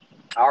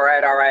All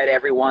right,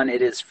 everyone.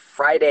 It is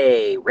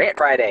Friday, Rant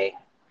Friday.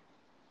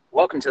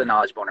 Welcome to the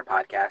Knowledge Boner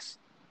podcast.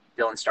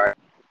 Dylan started,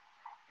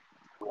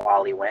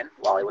 Wally win.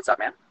 Wally, what's up,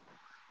 man?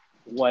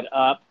 What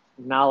up,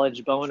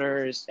 knowledge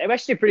boners? I'm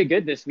actually pretty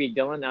good this week,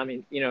 Dylan. I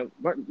mean,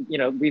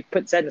 we've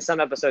said in some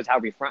episodes how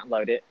we front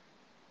load it,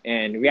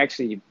 and we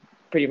actually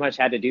pretty much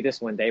had to do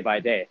this one day by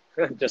day,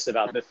 just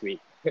about this week.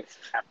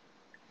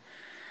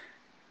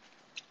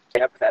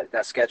 Yep,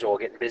 that schedule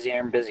getting busier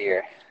and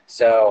busier.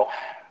 So,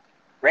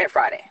 Rant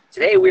Friday.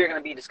 Today we are going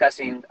to be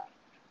discussing, I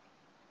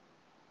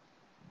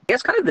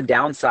guess, kind of the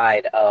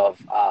downside of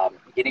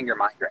getting your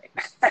mind right.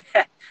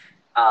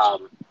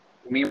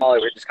 Me and Wally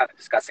were just kind of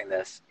discussing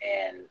this,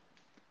 and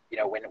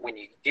when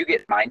you do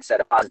get mindset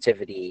of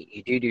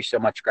positivity, you do so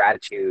much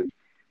gratitude.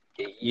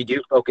 You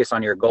do focus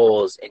on your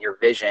goals and your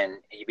vision,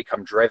 and you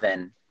become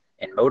driven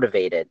and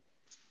motivated.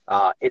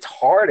 It's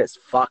hard as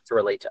fuck to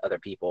relate to other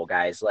people,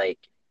 guys. Like,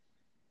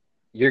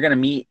 you're gonna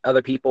meet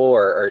other people,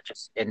 or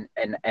just and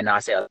I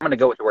say I'm gonna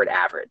go with the word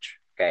average.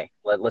 Okay,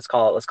 let's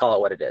call it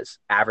what it is.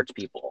 Average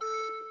people.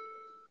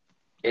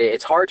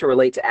 It's hard to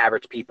relate to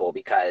average people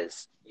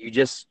because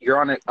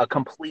you're on a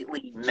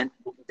completely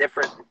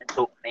different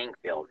mental playing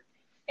field,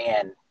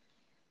 and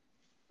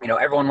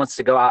everyone wants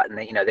to go out and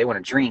they want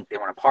to drink, they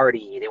want to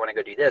party, they want to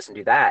go do this and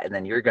do that, and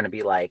then you're going to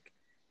be like,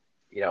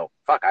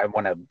 fuck, I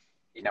want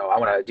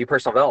to do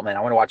personal development,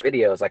 I want to watch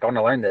videos, like I want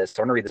to learn this,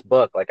 I want to read this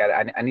book, like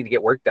I need to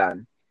get work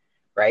done,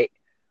 right?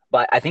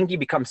 But I think you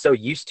become so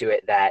used to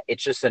it that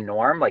it's just a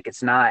norm. Like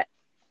it's not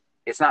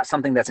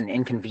something that's an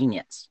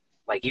inconvenience.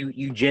 Like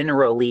you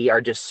generally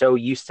are just so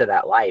used to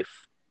that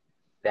life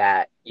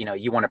that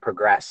you want to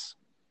progress.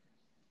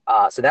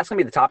 So that's gonna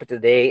be the topic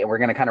today, and we're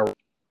gonna kind of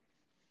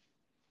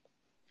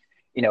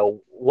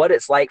what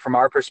it's like from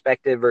our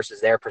perspective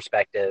versus their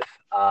perspective,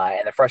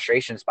 and the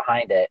frustrations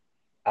behind it.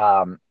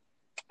 And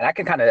I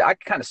can kind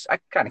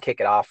of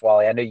kick it off,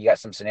 Wally. I know you got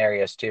some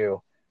scenarios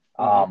too.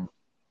 Mm-hmm.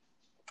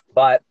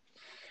 But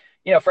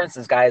for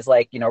instance, guys,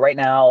 like right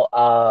now,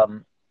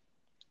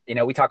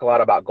 we talk a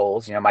lot about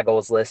goals. My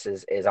goals list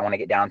is I want to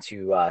get down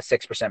to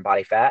 6%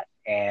 body fat,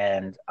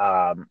 and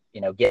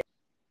get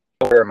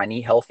my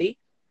knee healthy,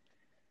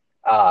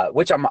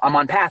 which I'm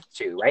on path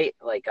to, right?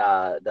 Like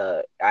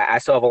I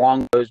still have a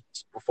long road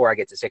before I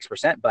get to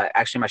 6%, but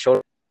actually my shoulder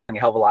is a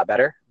hell of a lot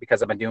better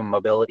because I've been doing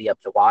mobility up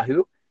to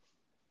Wahoo.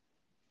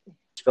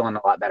 It's feeling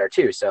a lot better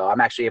too. So I'm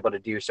actually able to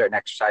do certain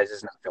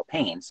exercises and not feel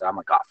pain. So I'm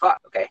like, oh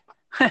fuck, okay,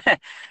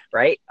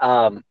 right?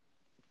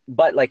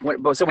 But like when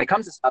it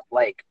comes to stuff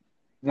like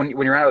when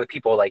you're around other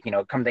people, like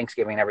come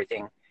Thanksgiving and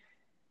everything,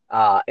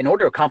 in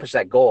order to accomplish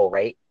that goal,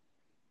 right?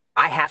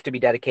 I have to be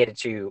dedicated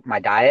to my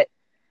diet,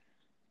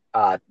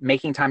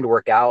 making time to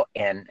work out,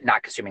 and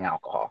not consuming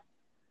alcohol.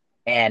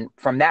 And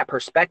from that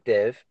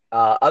perspective,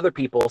 other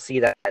people see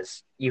that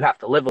as you have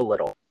to live a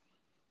little.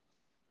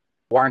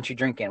 Why aren't you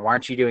drinking? Why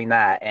aren't you doing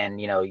that?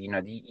 And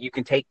you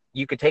can take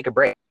a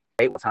break,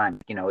 right? Time,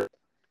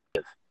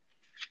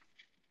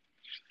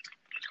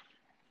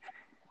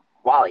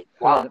 Wally,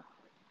 Yeah.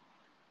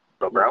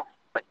 bro.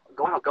 Like,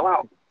 go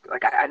out.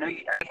 Like I know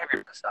you have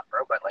your stuff,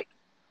 bro, but like,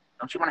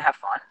 don't you want to have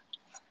fun?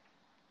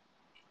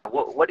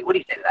 What do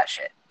you think of that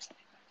shit?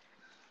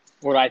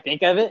 What do I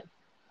think of it?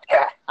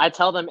 Yeah. I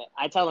tell them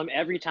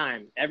every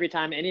time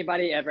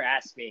anybody ever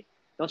asks me,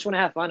 "Don't you want to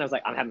have fun?" I was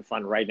like, "I'm having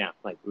fun right now,"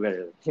 like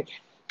literally.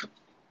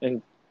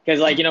 And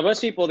because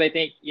most people, they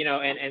think,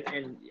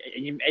 and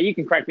you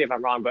can correct me if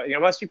I'm wrong, but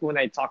most people, when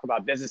they talk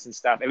about business and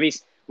stuff, at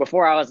least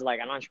before I was like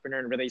an entrepreneur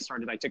and really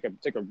started, like took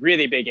a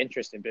really big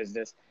interest in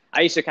business,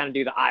 I used to kind of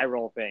do the eye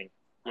roll thing,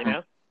 you Mm-hmm.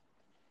 know.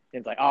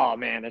 It's like, oh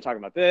man, they're talking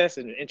about this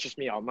and it interests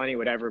me, all money,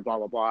 whatever, blah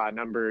blah blah,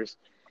 numbers,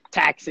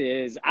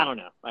 taxes, I don't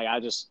know, like I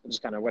just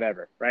kind of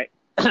whatever, right?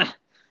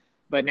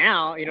 But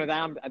now, that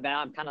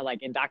I'm kind of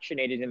like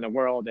indoctrinated in the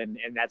world, and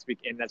that's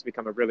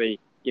become a really,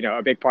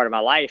 a big part of my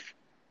life.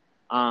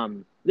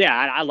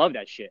 Yeah, I love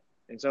that shit.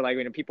 And so like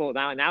when people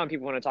now when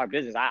people want to talk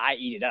business, I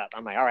eat it up.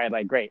 I'm like, all right,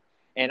 like great.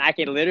 And I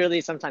can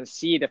literally sometimes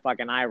see the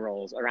fucking eye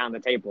rolls around the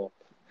table.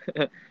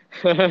 You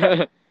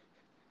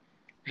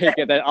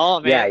get that? Yeah, Oh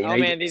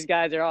man, these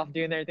guys are off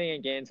doing their thing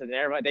again. So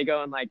everybody, they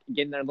go and like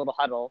get in their little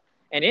huddle,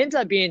 and it ends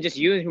up being just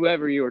you and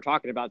whoever you were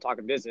talking about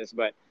talking business.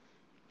 But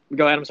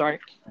go ahead. I'm sorry.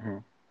 mm-hmm.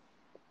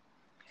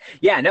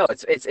 Yeah, no,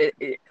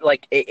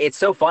 it's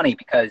so funny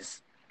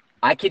because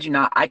I kid you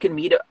not, I could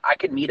meet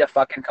a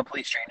fucking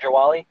complete stranger,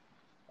 Wally,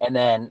 and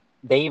then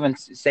they even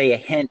say a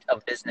hint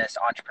of business,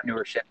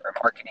 entrepreneurship, or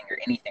marketing or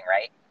anything,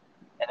 right?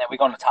 And then we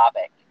go on the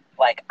topic.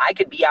 Like I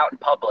could be out in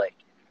public,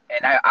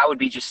 and I would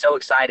be just so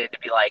excited to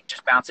be like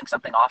just bouncing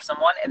something off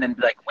someone, and then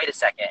be like, wait a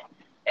second,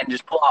 and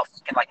just pull out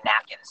fucking like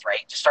napkins,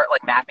 right? Just start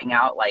like mapping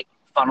out like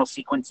funnel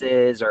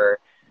sequences, or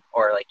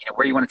like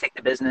where you want to take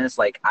the business.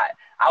 Like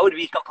I would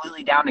be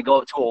completely down to go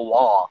up to a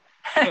wall,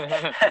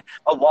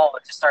 a wall,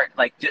 and just start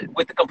like just,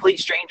 with a complete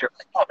stranger.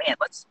 Like, oh man,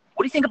 what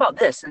do you think about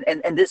this and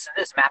this and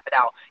this? Map it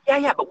out.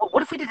 Yeah, but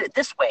what if we did it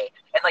this way?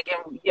 And like,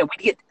 we'd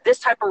get this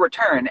type of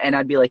return, and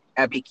I'd be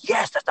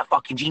yes, that's a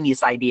fucking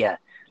genius idea.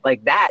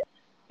 Like that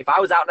if I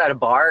was out at a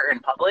bar or in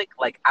public,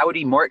 like I would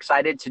be more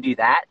excited to do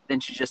that than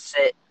to just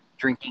sit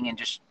drinking and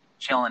just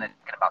chilling and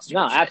thinking about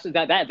No, stupid shit.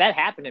 absolutely. That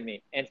happened to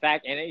me. In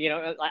fact, and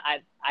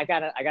I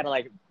gotta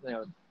like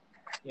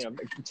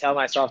tell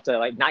myself to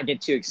like not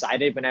get too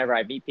excited whenever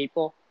I meet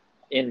people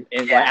in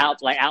Yeah.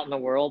 like out in the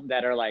world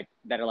that are like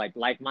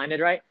minded,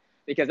 right?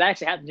 Because that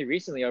actually happened to me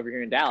recently over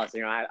here in Dallas.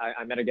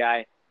 I met a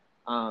guy,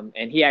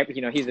 and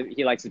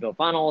he likes to build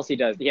funnels. He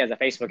has a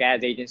Facebook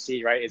ads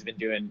agency, right? Has been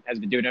doing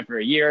it for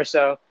a year or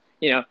so.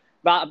 You know,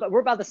 but we're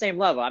about the same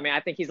level. I mean, I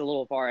think he's a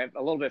little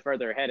bit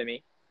further ahead of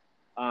me.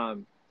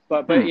 Um,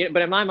 but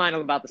in my mind,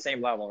 I'm about the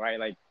same level, right?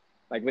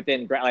 Like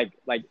within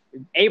like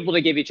able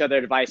to give each other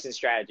advice and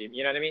strategy.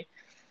 You know what I mean?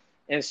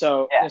 Yeah. And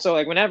so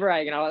like whenever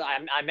I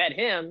met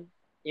him,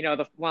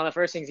 one of the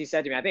first things he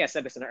said to me, I think I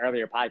said this in an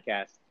earlier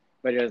podcast,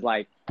 but it was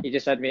like he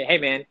just said to me, "Hey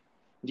man,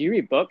 do you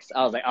read books?"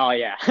 I was like, "Oh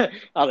yeah." I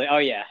was like, "Oh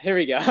yeah, here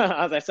we go."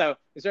 I was like, so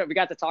we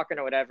got to talking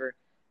or whatever,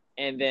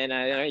 and then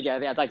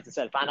I'd like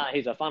to find out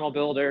he's a funnel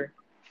builder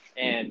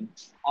and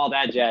all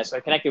that jazz. So I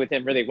connected with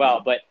him really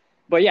well,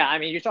 but yeah, I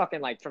mean, you're talking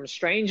like from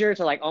stranger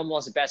to like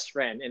almost best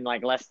friend in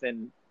like less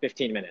than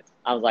 15 minutes.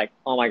 I was like,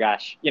 oh my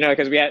gosh,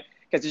 because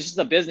it's just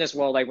the business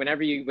world. Like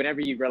whenever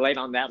you relate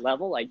on that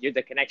level, like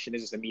the connection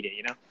is just immediate.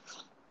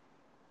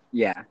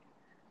 Yeah.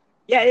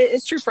 Yeah,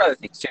 it's true for other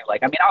things too.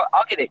 Like, I mean,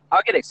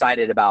 I'll get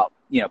excited about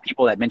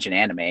people that mention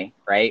anime,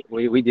 right?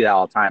 We do that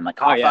all the time. Like,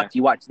 Oh oh yeah. fuck, do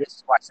you watch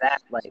this, watch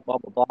that, like blah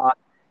blah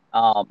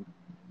blah.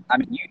 I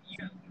mean, you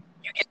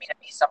get me to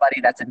meet somebody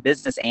that's in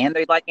business and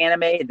they like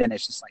anime, and then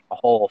it's just like a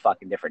whole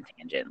fucking different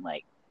tangent,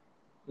 like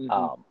Mm-hmm.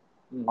 um,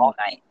 Mm-hmm. all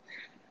night.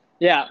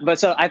 Yeah, but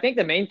so I think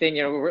the main thing,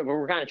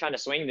 we're kind of trying to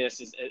swing this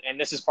is, and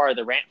this is part of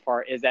the rant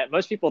part, is that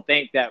most people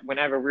think that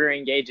whenever we're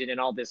engaging in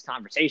all this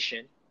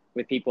conversation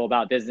with people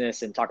about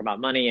business and talk about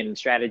money and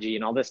strategy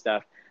and all this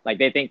stuff, like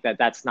they think that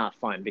that's not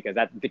fun because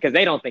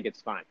they don't think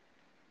it's fun,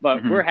 but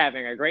Mm-hmm. we're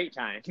having a great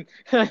time.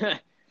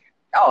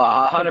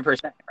 Oh,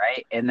 100%,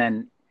 right? And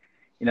then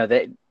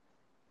they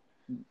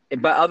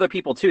but other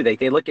people too,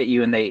 they look at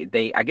you and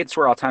they I get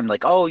swear all the time,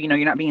 like, oh, you're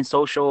not being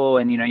social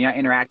and you're not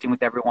interacting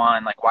with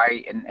everyone, like why are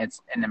you? And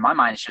in my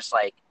mind it's just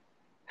like,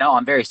 no,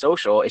 I'm very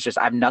social, it's just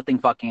I have nothing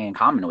fucking in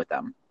common with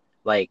them.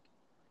 Like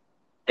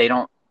they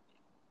don't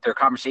their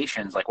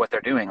conversations, like what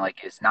they're doing,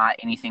 like is not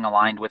anything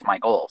aligned with my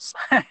goals.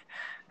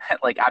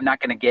 Like I'm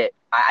not gonna get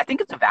I think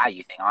it's a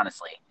value thing,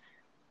 honestly.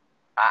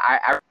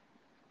 I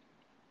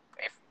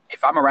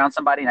if I'm around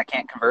somebody and I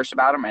can't converse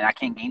about them and I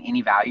can't gain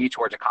any value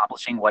towards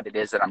accomplishing what it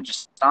is that I'm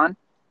just on,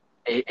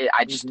 Hmm.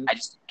 I just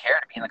care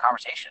to be in the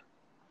conversation.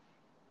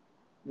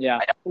 Yeah.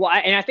 I don't. Well,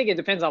 and I think it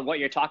depends on what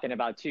you're talking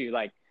about too.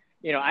 Like,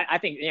 I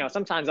think,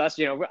 sometimes us,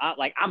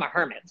 like I'm a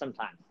hermit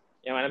sometimes,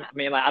 what I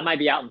mean? Like I might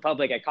be out in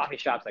public at coffee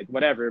shops, like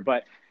whatever,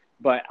 but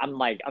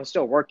I'm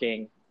still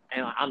working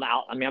and I'm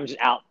out. I mean, I'm just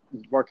out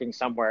working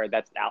somewhere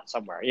that's out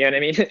somewhere. You know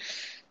what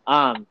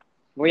I mean?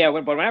 Well, yeah,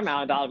 but when I'm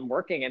out, I'm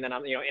working and then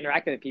I'm,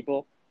 interacting with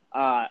people,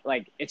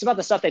 like it's about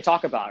the stuff they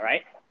talk about,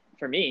 right?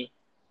 For me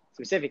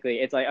specifically,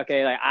 it's like,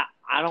 okay, like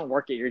I don't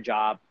work at your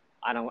job.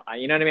 You know what I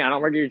mean? I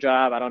don't work at your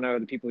job. I don't know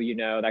the people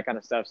that kind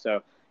of stuff.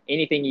 So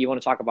anything you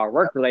want to talk about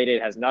work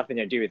related has nothing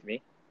to do with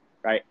me,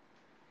 right?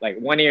 Like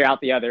one ear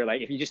out the other.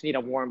 Like if you just need a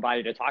warm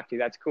body to talk to,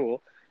 that's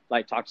cool.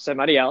 Like talk to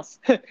somebody else,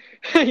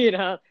 you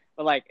know.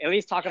 But like at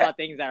least talk Yeah, about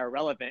things that are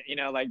relevant,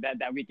 like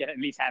that we can at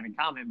least have in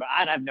common. But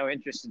I'd have no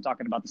interest in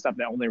talking about the stuff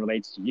that only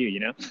relates to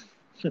you.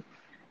 yeah.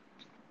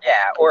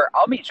 Or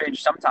I'll meet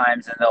strangers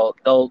sometimes, and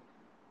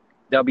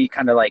they'll be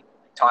kind of like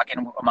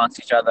talking amongst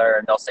each other,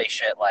 and they'll say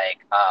shit like,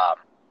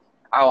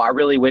 "Oh, I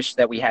really wish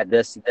that we had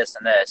this, this,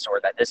 and this, or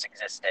that this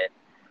existed."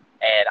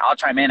 And I'll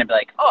chime in and be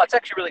like, "Oh, it's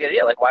actually a really good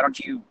idea. Like, why don't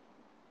you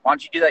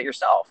do that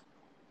yourself?"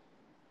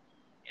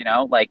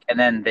 Like, and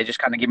then they just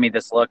kind of give me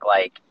this look,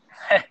 like,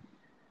 I'm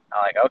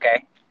like,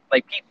 okay,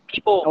 like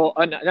people,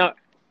 Oh, no, no.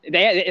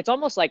 It's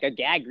almost like a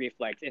gag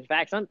reflex. In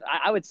fact,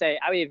 I would say,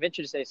 I would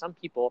venture to say some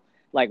people,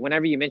 like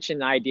whenever you mention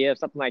the idea of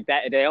something like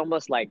that, they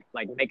almost like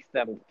makes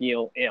them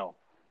feel ill.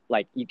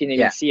 Like you can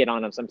even yeah, see it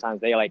on them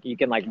sometimes. You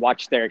can like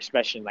watch their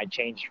expression like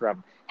change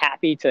from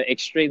happy to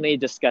extremely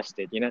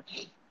disgusted.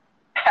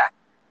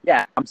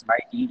 yeah. I'm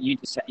sorry, you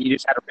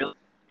just had a really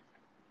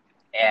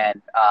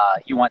and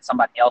you want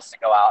somebody else to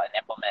go out and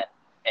implement,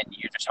 and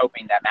you're just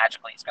hoping that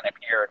magically it's going to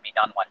appear and be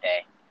done one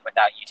day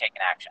without you taking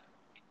action.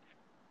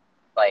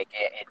 Like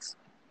it's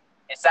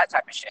that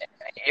type of shit.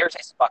 It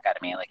irritates the fuck out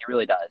of me. Like it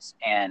really does.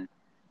 And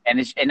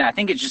I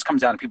think it just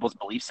comes down to people's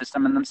belief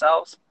system in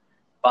themselves.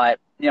 But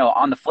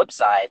on the flip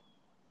side,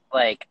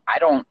 like I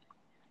don't.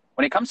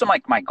 When it comes to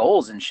like my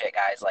goals and shit,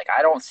 guys, like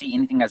I don't see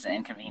anything as an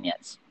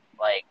inconvenience,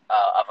 like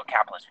of a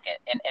capitalist.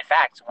 And in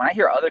fact, when I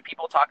hear other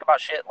people talk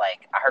about shit,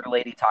 like I heard a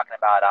lady talking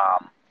about,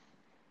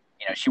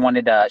 she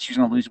was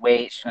gonna lose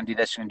weight, she's gonna do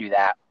this, she's gonna do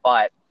that,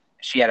 but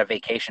she had a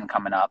vacation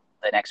coming up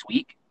the next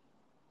week.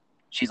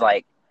 She's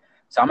like,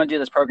 so I'm gonna do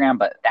this program,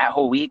 but that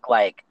whole week,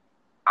 like,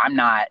 I'm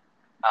not.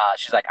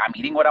 She's like, I'm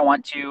eating what I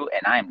want to,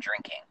 and I am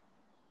drinking.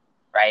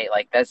 Right?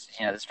 Like that's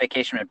this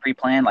vacation been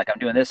pre-planned. Like I'm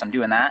doing this, I'm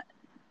doing that.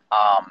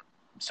 Um,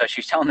 so she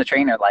was telling the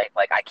trainer like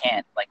I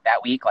can't, like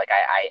that week, like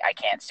I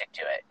can't stick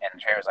to it. And the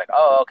trainer was like,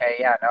 oh, okay,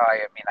 yeah, no, I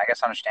mean, I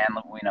guess I understand.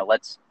 You know,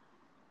 let's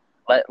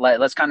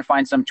kind of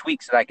find some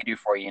tweaks that I could do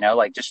for you, you know,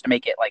 like just to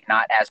make it like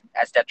not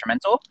as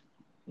detrimental.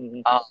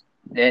 Mm-hmm.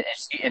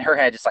 In her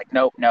head, it's like,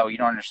 nope, no, you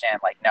don't understand.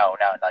 Like, no,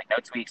 like no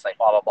tweaks, like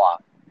blah blah blah.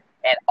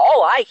 And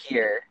all I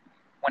hear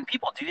when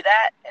people do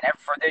that, and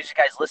for those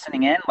guys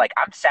listening in, like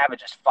I'm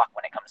savage as fuck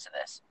when it comes to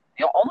this.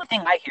 The only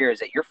thing I hear is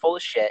that you're full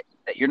of shit,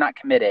 that you're not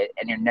committed,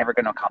 and you're never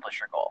going to accomplish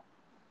your goal.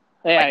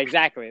 Yeah, like,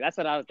 exactly. That's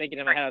what I was thinking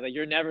in my head. I was like,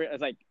 you're never.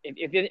 It's like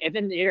if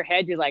in your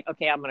head you're like,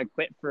 okay, I'm gonna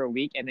quit for a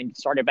week and then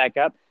start it back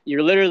up.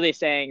 You're literally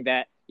saying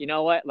that, you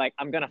know what, like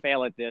I'm gonna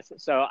fail at this,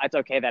 so it's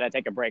okay that I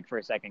take a break for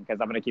a second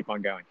because I'm gonna keep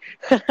on going.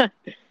 Yeah,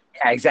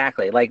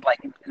 exactly. Like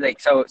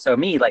so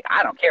me, like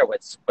I don't care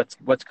what's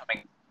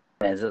coming.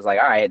 It's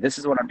like, all right, this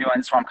is what I'm doing.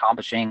 This is what I'm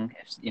accomplishing.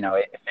 If, you know,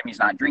 if Emmy's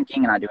not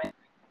drinking and not doing,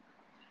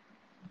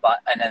 but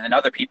and then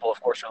other people,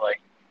 of course, are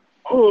like,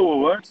 oh,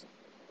 what?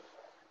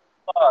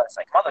 Oh, it's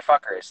like,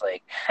 motherfuckers,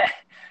 like,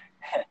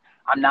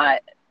 I'm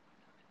not,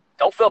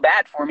 don't feel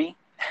bad for me.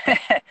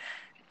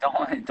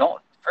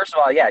 don't, first of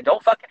all, yeah,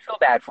 don't fucking feel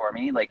bad for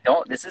me. Like,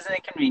 this is an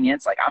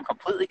inconvenience. Like, I'm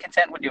completely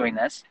content with doing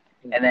this.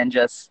 And then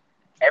just,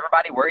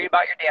 everybody worry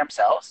about your damn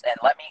selves and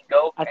let me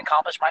go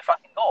accomplish my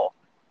fucking goal.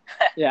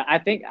 Yeah, I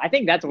think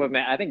that's what,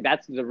 man, I think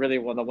that's the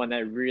one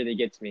that really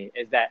gets me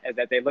is that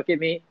they look at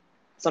me.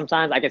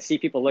 Sometimes I can see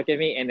people look at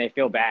me and they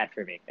feel bad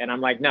for me. And I'm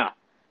like, no,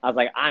 I was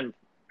like, I'm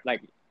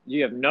like,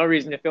 you have no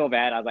reason to feel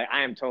bad. I was like,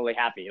 I am totally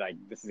happy. Like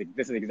this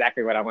is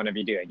exactly what I want to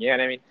be doing. You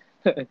know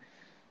what I mean?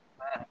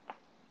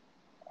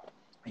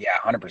 Yeah,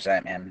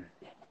 100%, man.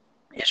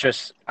 It's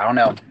just, I don't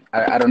know.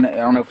 I don't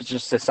know if it's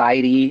just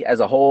society as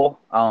a whole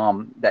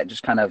that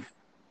just kind of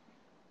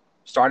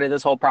started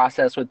this whole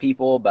process with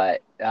people,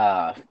 but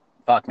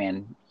fuck,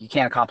 man, you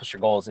can't accomplish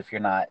your goals if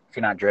you're not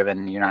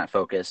driven, you're not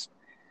focused.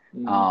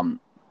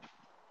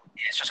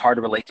 It's just hard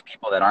to relate to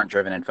people that aren't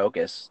driven and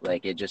focused.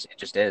 Like it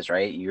just is,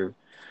 right?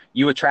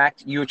 You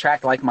attract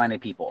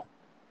like-minded people,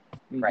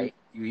 right?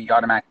 You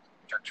automatically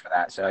search for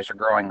that. So as you're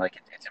growing, like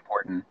it's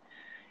important.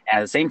 And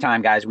at the same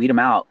time, guys, weed them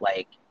out.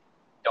 Like,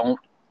 don't.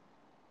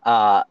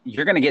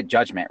 You're gonna get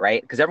judgment,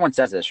 right? Because everyone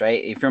says this,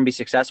 right? If you're gonna be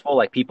successful,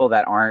 like people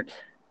that aren't,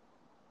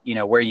 you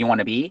know, where you want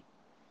to be,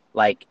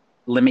 like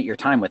limit your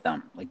time with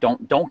them. Like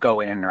don't go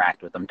and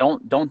interact with them.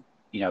 Don't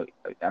you know?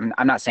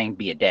 I'm not saying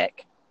be a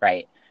dick,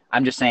 right?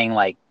 I'm just saying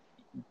like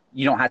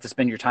you don't have to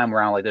spend your time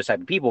around like those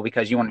type of people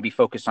because you want to be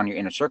focused on your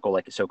inner circle,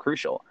 like it's so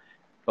crucial.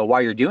 But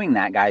while you're doing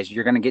that, guys,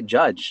 you're gonna get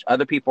judged.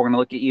 Other people are gonna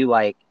look at you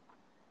like,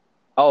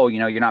 oh, you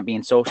know, you're not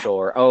being social,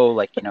 or oh,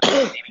 like, you know,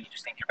 maybe you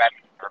just think you're better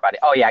than everybody.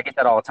 Oh yeah, I get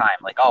that all the time.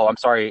 Like, oh, I'm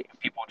sorry,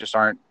 people just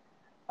aren't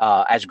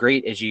as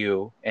great as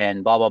you,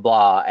 and blah blah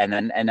blah.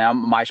 And now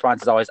my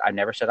response is always, I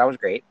never said I was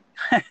great.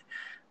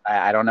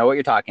 I don't know what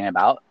you're talking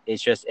about.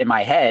 It's just in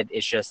my head.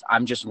 It's just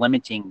I'm just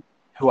limiting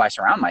who I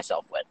surround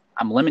myself with.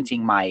 I'm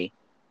limiting my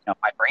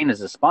my brain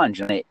is a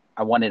sponge, and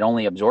I want it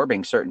only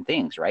absorbing certain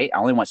things, right? I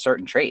only want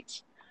certain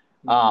traits.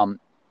 And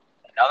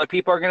other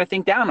people are going to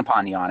think down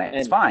upon you on it.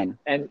 It's fine.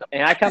 And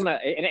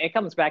it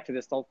comes back to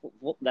this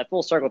that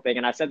full circle thing.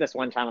 And I said this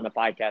one time on the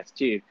podcast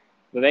too.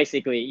 But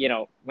basically, you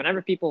know,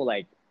 whenever people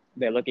like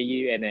they look at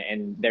you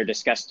and they're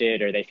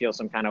disgusted or they feel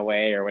some kind of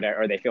way or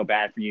whatever, or they feel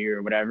bad for you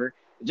or whatever,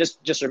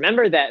 just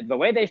remember that the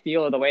way they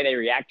feel or the way they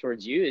react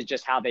towards you is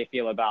just how they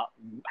feel about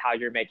how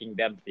you're making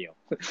them feel.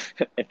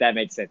 If that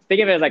makes sense.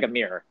 Think of it as like a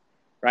mirror,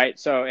 right?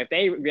 So if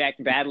they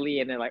react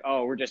badly and they're like,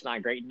 oh, we're just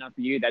not great enough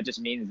for you, that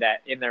just means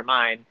that in their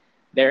mind,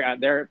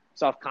 they're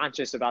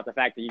self-conscious about the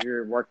fact that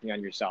you're working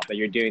on yourself, that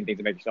you're doing things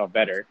to make yourself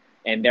better,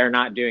 and they're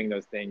not doing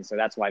those things. So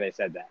that's why they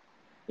said that.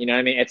 You know what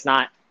I mean? It's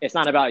not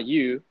about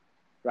you,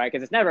 right?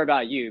 Because it's never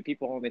about you.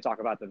 People only talk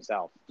about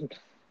themselves.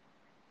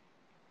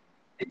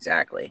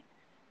 Exactly.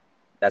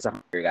 That's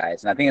 100,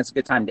 guys. And I think it's a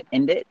good time to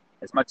end it.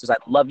 As much as I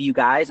love you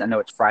guys, I know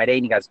it's Friday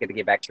and you guys get to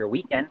get back to your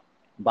weekend,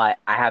 but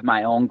I have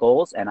my own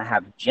goals and I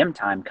have gym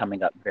time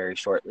coming up very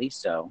shortly.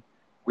 So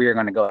we are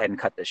going to go ahead and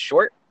cut this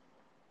short.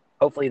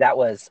 Hopefully that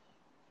was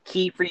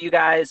key for you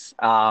guys.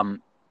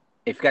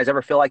 If you guys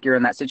ever feel like you're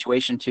in that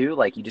situation too,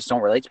 like you just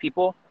don't relate to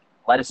people,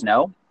 let us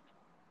know.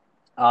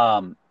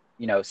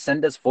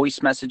 Send us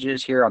voice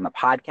messages here on the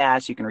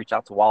podcast. You can reach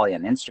out to Wally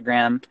on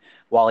Instagram,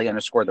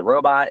 Wally_the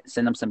robot.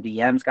 Send them some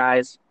DMs,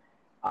 guys.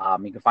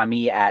 You can find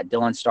me at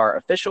Dylan Star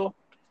Official.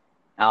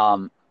 I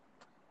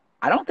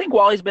don't think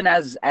Wally's been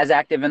as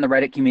active in the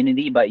Reddit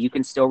community, but you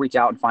can still reach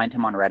out and find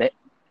him on Reddit.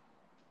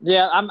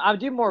 Yeah, I'm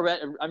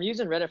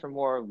using Reddit for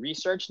more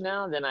research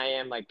now than I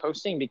am like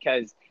posting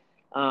because,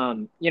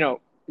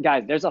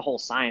 guys, there's a whole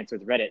science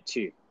with Reddit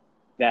too,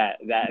 that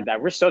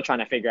we're still trying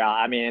to figure out.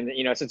 I mean,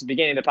 since the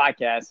beginning of the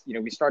podcast,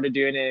 we started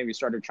doing it, we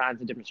started trying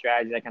some different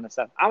strategies, that kind of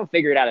stuff. I'll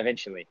figure it out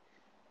eventually,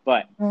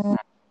 but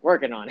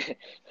working on it.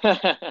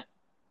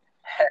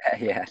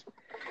 Yeah.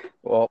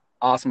 Well,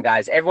 awesome,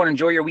 guys. Everyone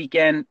enjoy your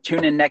weekend.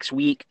 Tune in next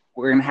week.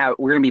 We're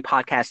gonna be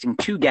podcasting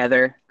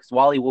together because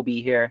Wally will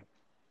be here.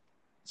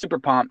 Super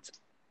pumped.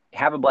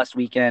 Have a blessed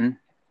weekend.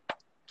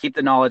 Keep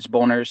the knowledge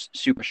boners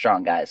super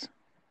strong, guys.